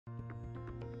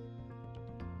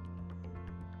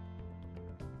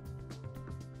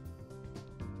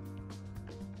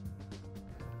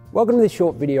Welcome to this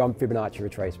short video on Fibonacci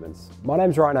retracements. My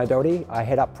name's Ryan O'Doherty. I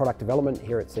head up product development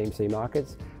here at CMC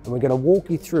Markets, and we're going to walk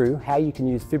you through how you can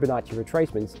use Fibonacci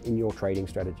retracements in your trading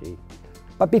strategy.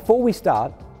 But before we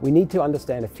start, we need to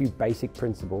understand a few basic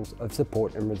principles of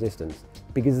support and resistance,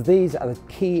 because these are the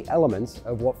key elements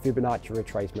of what Fibonacci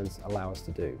retracements allow us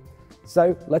to do.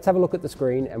 So let's have a look at the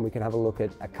screen and we can have a look at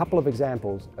a couple of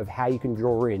examples of how you can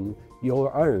draw in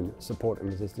your own support and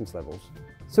resistance levels.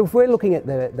 So if we're looking at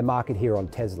the market here on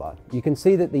Tesla, you can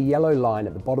see that the yellow line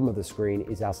at the bottom of the screen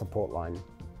is our support line.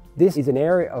 This is an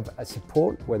area of a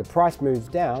support where the price moves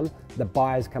down, the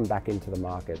buyers come back into the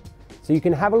market. So you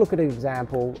can have a look at an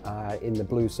example in the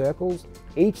blue circles.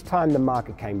 Each time the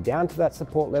market came down to that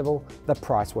support level, the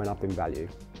price went up in value.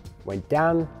 Went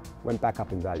down, went back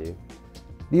up in value.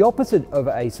 The opposite of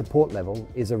a support level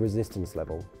is a resistance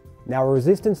level. Now, a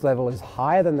resistance level is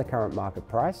higher than the current market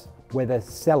price, where the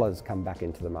sellers come back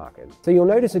into the market. So you'll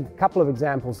notice a couple of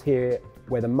examples here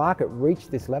where the market reached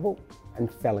this level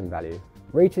and fell in value.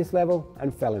 Reached this level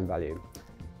and fell in value.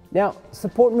 Now,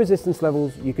 support and resistance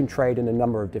levels you can trade in a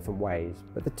number of different ways,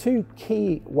 but the two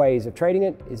key ways of trading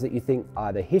it is that you think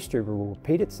either history will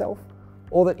repeat itself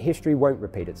or that history won't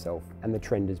repeat itself and the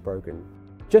trend is broken.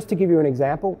 Just to give you an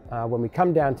example, when we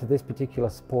come down to this particular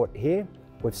support here,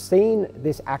 we've seen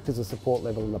this act as a support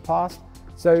level in the past,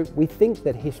 so we think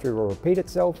that history will repeat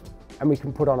itself and we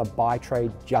can put on a buy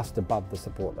trade just above the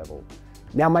support level.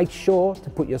 Now make sure to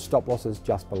put your stop losses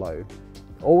just below.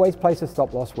 Always place a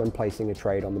stop loss when placing a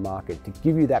trade on the market to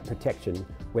give you that protection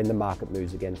when the market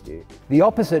moves against you. The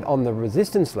opposite on the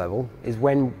resistance level is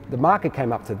when the market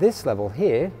came up to this level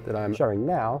here that I'm showing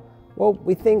now, well,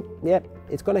 we think, yep,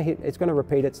 it's going to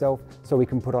repeat itself, so we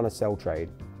can put on a sell trade.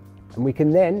 And we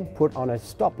can then put on a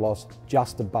stop loss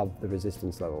just above the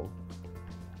resistance level.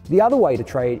 The other way to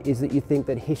trade is that you think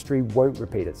that history won't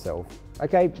repeat itself.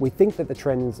 Okay, we think that the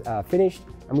trend's finished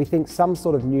and we think some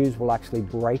sort of news will actually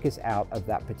break us out of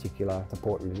that particular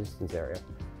support and resistance area.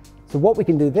 So what we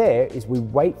can do there is we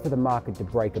wait for the market to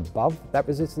break above that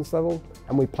resistance level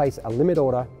and we place a limit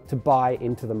order to buy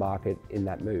into the market in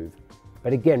that move.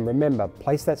 But again, remember,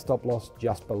 place that stop loss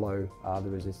just below the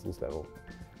resistance level.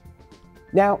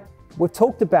 Now, we've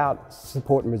talked about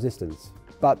support and resistance,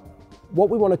 but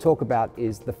what we want to talk about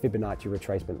is the Fibonacci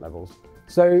retracement levels.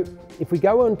 So if we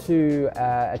go on to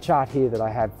a chart here that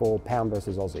I have for pound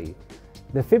versus Aussie,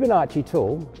 the Fibonacci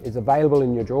tool is available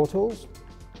in your draw tools.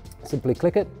 Simply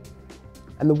click it.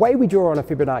 And the way we draw on a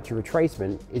Fibonacci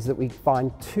retracement is that we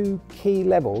find two key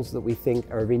levels that we think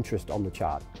are of interest on the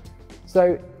chart.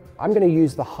 So I'm going to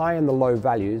use the high and the low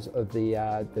values of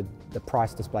the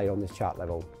price displayed on this chart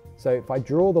level. So if I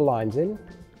draw the lines in,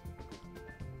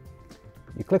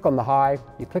 you click on the high,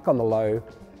 you click on the low,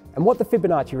 and what the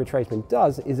Fibonacci retracement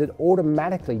does is it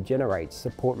automatically generates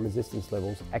support and resistance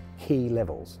levels at key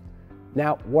levels.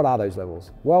 Now, what are those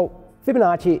levels? Well,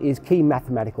 Fibonacci is key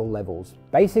mathematical levels.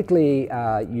 Basically,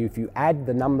 if you add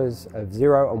the numbers of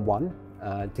 0 and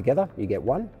 1 together, you get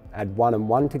 1. Add 1 and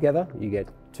 1 together, you get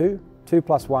 2. 2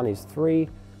 plus 1 is 3.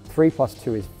 3 plus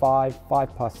 2 is 5.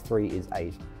 5 plus 3 is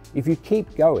 8. If you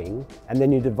keep going and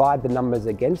then you divide the numbers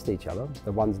against each other,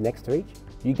 the ones next to each,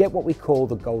 you get what we call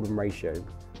the golden ratio.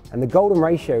 And the golden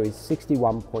ratio is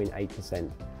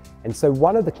 61.8%. And so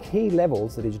one of the key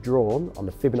levels that is drawn on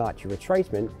the Fibonacci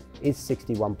retracement is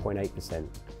 61.8%.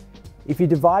 If you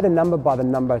divide a number by the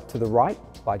number to the right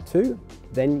by 2,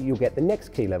 then you'll get the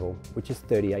next key level, which is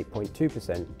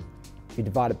 38.2%. If you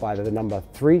divide it by the number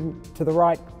 3 to the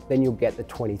right, then you'll get the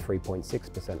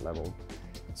 23.6% level.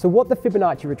 So what the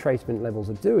Fibonacci retracement levels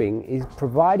are doing is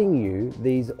providing you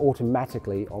these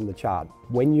automatically on the chart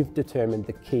when you've determined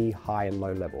the key high and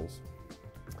low levels.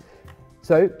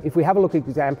 So if we have a look at an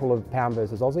example of pound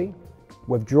versus Aussie,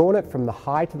 we've drawn it from the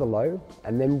high to the low,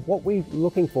 and then what we're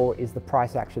looking for is the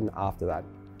price action after that.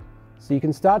 So you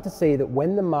can start to see that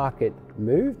when the market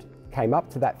moved, came up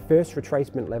to that first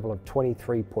retracement level of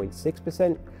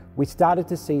 23.6%, we started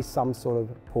to see some sort of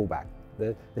pullback.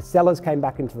 The sellers came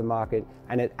back into the market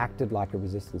and it acted like a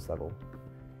resistance level.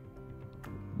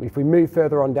 If we move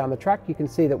further on down the track, you can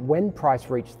see that when price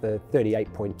reached the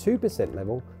 38.2%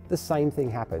 level, the same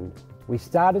thing happened. We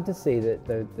started to see that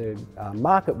the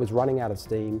market was running out of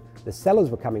steam, the sellers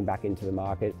were coming back into the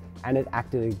market, and it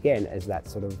acted again as that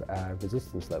sort of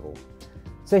resistance level.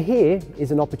 So here is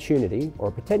an opportunity, or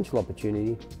a potential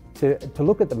opportunity, to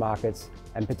look at the markets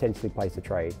and potentially place a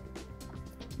trade.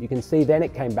 You can see then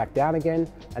it came back down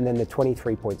again, and then the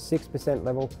 23.6%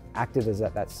 level acted as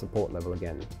at that support level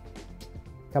again.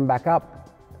 Come back up,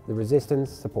 the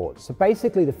resistance, support. So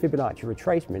basically the Fibonacci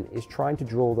retracement is trying to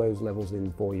draw those levels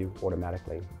in for you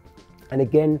automatically. And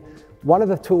again, one of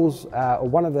the tools or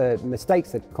one of the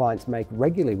mistakes that clients make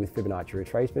regularly with Fibonacci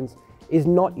retracements is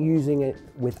not using it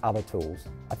with other tools.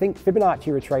 I think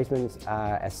Fibonacci retracements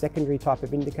are a secondary type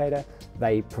of indicator.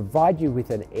 They provide you with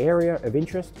an area of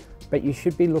interest, but you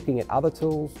should be looking at other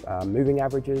tools, moving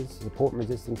averages, support and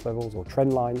resistance levels, or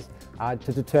trend lines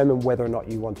to determine whether or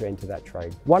not you want to enter that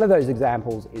trade. One of those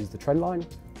examples is the trend line.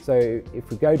 So if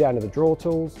we go down to the draw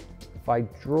tools, if I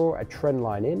draw a trend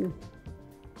line in,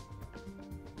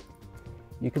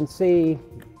 you can see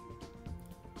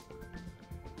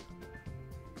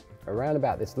around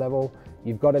about this level,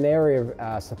 you've got an area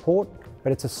of support,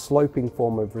 but it's a sloping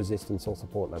form of resistance or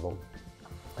support level.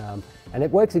 And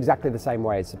it works exactly the same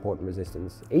way as support and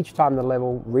resistance. Each time the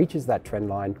level reaches that trend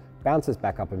line, bounces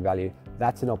back up in value,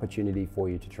 that's an opportunity for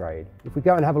you to trade. If we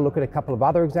go and have a look at a couple of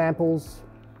other examples,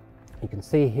 you can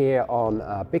see here on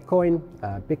Bitcoin.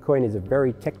 Bitcoin is a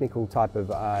very technical type of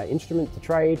instrument to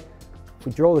trade. If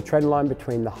we draw the trend line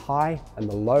between the high and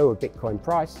the low of Bitcoin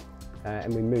price,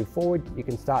 and we move forward, you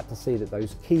can start to see that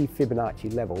those key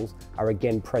Fibonacci levels are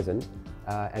again present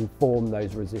and form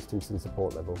those resistance and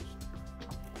support levels.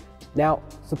 Now,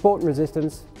 support and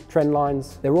resistance, trend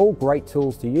lines, they're all great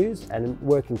tools to use and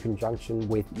work in conjunction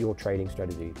with your trading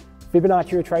strategy.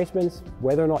 Fibonacci retracements,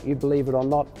 whether or not you believe it or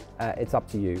not, it's up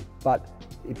to you. But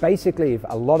basically, if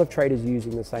a lot of traders are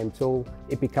using the same tool,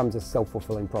 it becomes a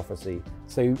self-fulfilling prophecy.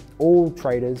 So all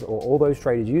traders, or all those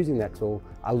traders using that tool,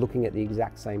 are looking at the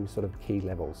exact same sort of key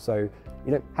levels. So,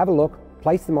 have a look,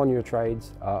 place them on your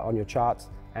trades, on your charts,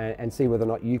 and see whether or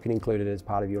not you can include it as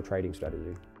part of your trading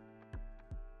strategy.